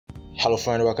Hello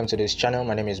friend, welcome to this channel.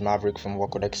 My name is Maverick from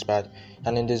Work with Expert,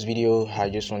 and in this video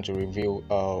I just want to review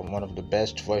one of the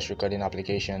best voice recording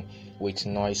application with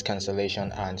noise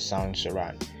cancellation and sound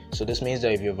surround. So this means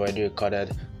that if you've already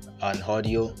recorded an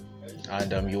audio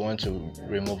and you want to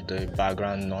remove the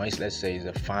background noise, let's say it's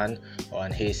a fan or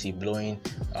an AC blowing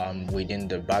within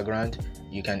the background,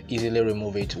 you can easily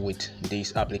remove it with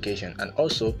this application. And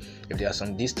also, if there's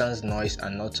some distance noise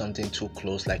and not something too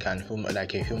close like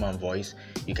a human voice,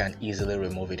 you can easily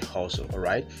remove it also. All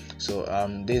right, so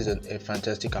this is a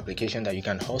fantastic application that you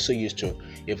can also use to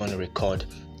even record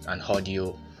an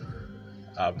audio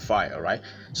file. All right,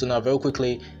 so now very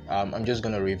quickly I'm just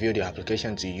going to review the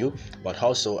application to you, but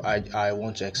also I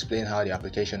want to explain how the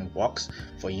application works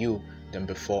for you then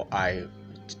before I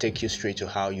take you straight to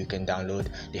how you can download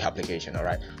the application. All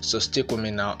right, so stick with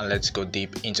me now and let's go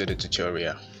deep into the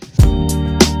tutorial.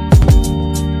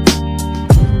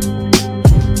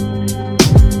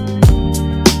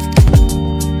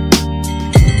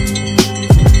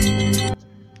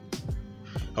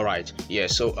 Alright, yeah,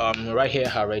 so right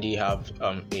here I already have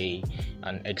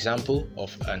an example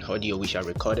of an audio which I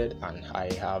recorded, and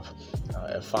I have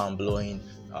a fan blowing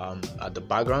at the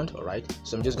background. Alright,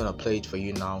 so I'm just gonna play it for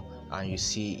you now, and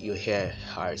you hear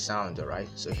how it sounds. Alright,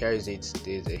 so here is it.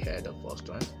 This is the first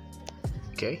one.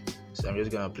 Okay, so I'm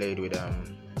just gonna play it with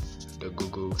the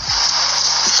Google.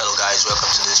 Hello guys,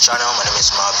 welcome to this channel. My name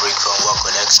is Maverick from Work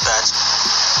with Expert,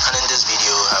 and in this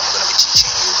video I'm gonna be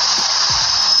teaching you.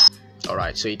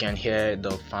 Alright, so you can hear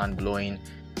the fan blowing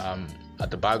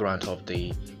at the background of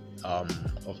the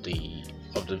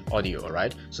audio.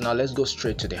 Alright, so now let's go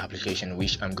straight to the application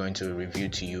which I'm going to review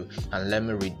to you, and let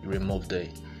me remove the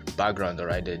background.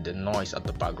 Alright, the noise at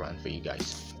the background for you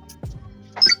guys.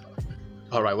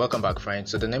 Alright, welcome back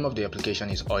friends. So the name of the application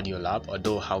is Audio Lab,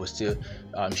 although I will still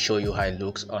show you how it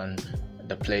looks on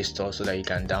the Play Store so that you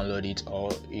can download it,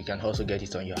 or you can also get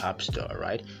it on your App Store.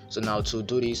 Alright, so now to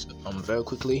do this very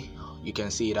quickly, you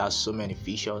can see it has so many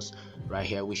features right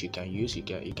here which you can use. You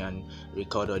can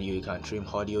record audio, you can trim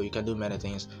audio, you can do many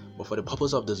things, but for the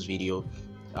purpose of this video,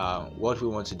 what we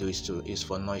want to do is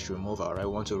for noise removal. Alright,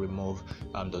 we want to remove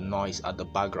the noise at the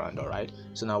background. Alright,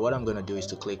 so now what I'm going to do is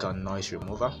to click on noise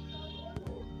remover.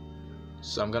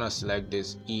 So I'm going to select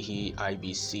this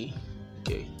EEIBC.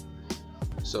 Okay,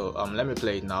 so let me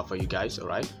play it now for you guys.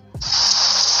 Alright,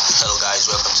 hello guys,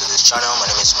 welcome to this channel. My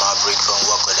name is Maverick from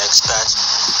Work with Expert,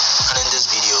 and in this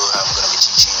video I'm going to be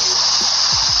teaching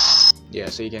you. Yeah,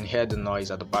 so you can hear the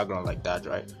noise at the background like that,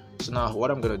 right? So now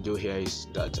what I'm going to do here is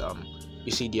that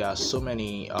you see there are so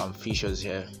many features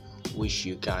here which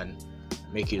you can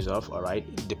make use of. All right,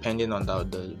 depending on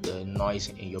the noise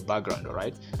in your background. All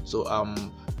right, so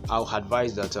I'll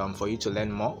advise that for you to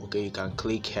learn more, okay, you can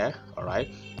click here. All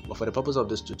right, but for the purpose of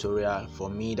this tutorial, for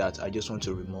me that I just want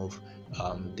to remove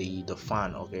the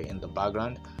fan, okay, in the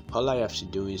background, all I have to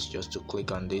do is just to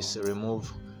click on this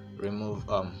remove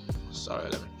all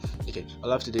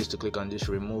I have to do is to click on this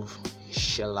remove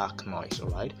shellac noise. All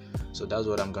right, so that's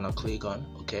what I'm gonna click on.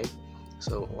 Okay,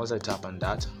 so once I tap on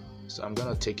that, so I'm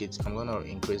gonna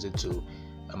increase it to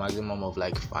a maximum of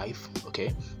like 5.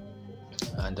 Okay,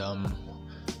 and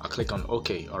I click on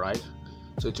OK. All right,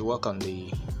 so to work on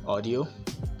the audio,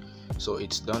 so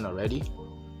it's done already.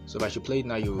 So if I should play it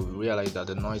now, you will realize that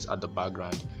the noise at the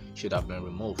background should have been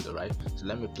removed. All right, so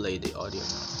let me play the audio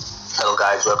now. Hello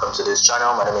guys, welcome to this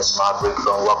channel. My name is Maverick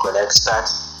from Work with Expert,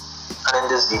 and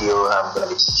in this video I'm going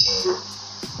to be teaching you.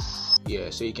 Yeah,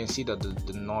 so you can see that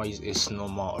the noise is no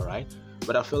more. All right,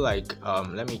 but I feel like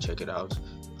let me check it out.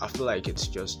 I feel like it's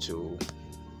just too.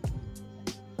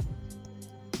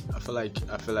 I feel like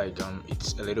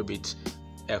it's a little bit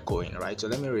echoing, right? So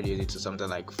let me reduce it to something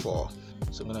like 4.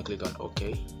 So I'm gonna click on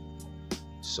OK.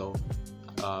 So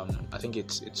I think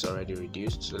it's already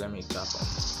reduced. So let me tap on.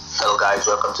 Hello guys,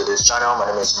 welcome to this channel. My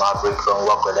name is Maverick from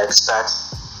Work with Expert,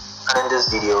 and in this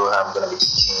video I'm gonna be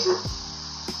teaching you.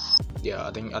 Yeah,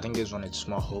 I think this one is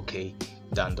more okay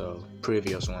than the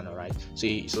previous one. All right,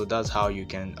 so that's how you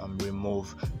can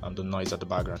remove the noise at the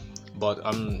background. But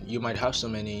you might have so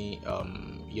many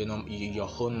your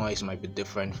whole noise might be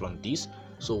different from this.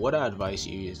 So what I advise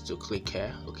you is to click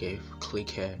here. Okay, click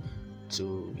here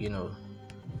to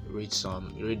read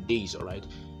these. All right,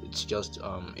 it's just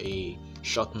a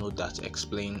short note that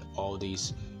explains all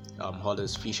these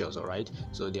features. All right,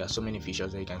 so there are so many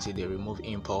features that you can see. They remove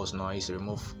impulse noise,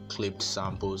 remove clipped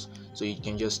samples, so you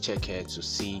can just check here to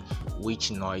see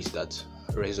which noise that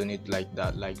resonate like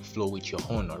that, like flow with your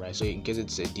own. All right, so in case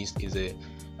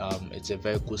it's a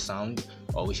very cool sound,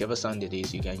 or whichever sound it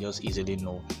is, you can just easily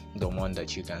know the one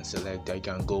that you can select, that you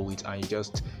can go with, and you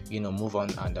just move on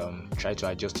and try to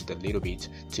adjust it a little bit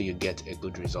till you get a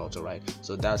good result. All right,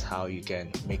 so that's how you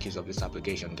can make use of this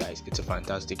application, guys. It's a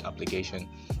fantastic application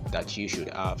that you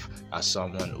should have as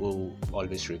someone who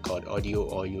always record audio,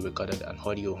 or you recorded an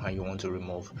audio and you want to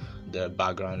remove the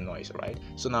background noise. Right,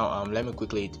 so now let me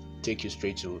quickly take you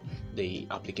straight to the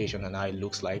application and how it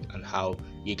looks like and how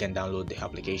you can download the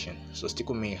application. So stick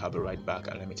with me, I'll be right back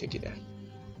and let me take you there.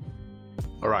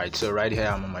 Alright, so right here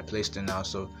I'm on my Play Store now,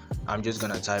 so I'm just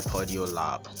gonna type Audio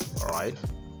Lab. Alright,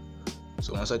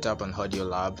 so once I tap on Audio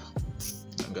Lab,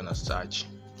 I'm gonna search.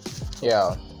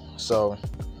 Yeah, so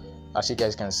as you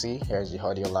guys can see, here's the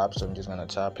Audio Lab. So I'm just gonna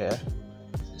tap here.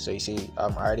 So you see I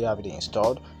already have it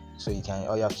installed. So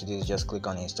all you have to do is just click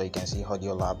on install. You can see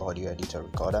Audio Lab, Audio Editor,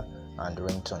 Recorder, and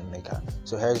Ringtone Maker.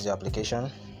 So here's the application,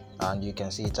 and you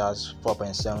can see it has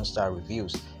 4.7 star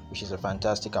reviews, which is a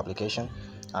fantastic application,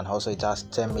 and also it has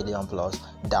 10 million plus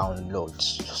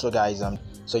downloads. So guys,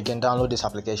 so you can download this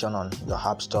application on your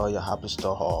App Store, your Apple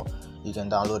Store, or you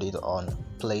can download it on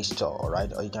Play Store,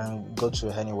 right? Or you can go to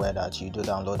anywhere that you do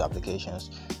download applications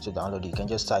to download it. You can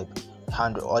just type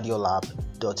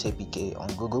audiolab.apk on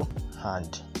Google,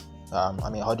 and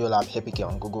Audiolab APK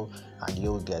on Google, and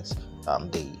you'll get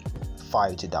the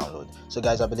file to download. So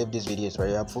guys, I believe this video is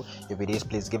very helpful. If it is,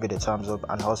 please give it a thumbs up,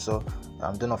 and also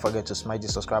do not forget to smash the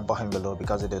subscribe button below,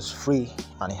 because it is free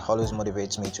and it always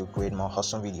motivates me to create more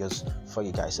awesome videos for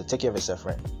you guys. So take care of yourself,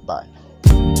 friend. Bye.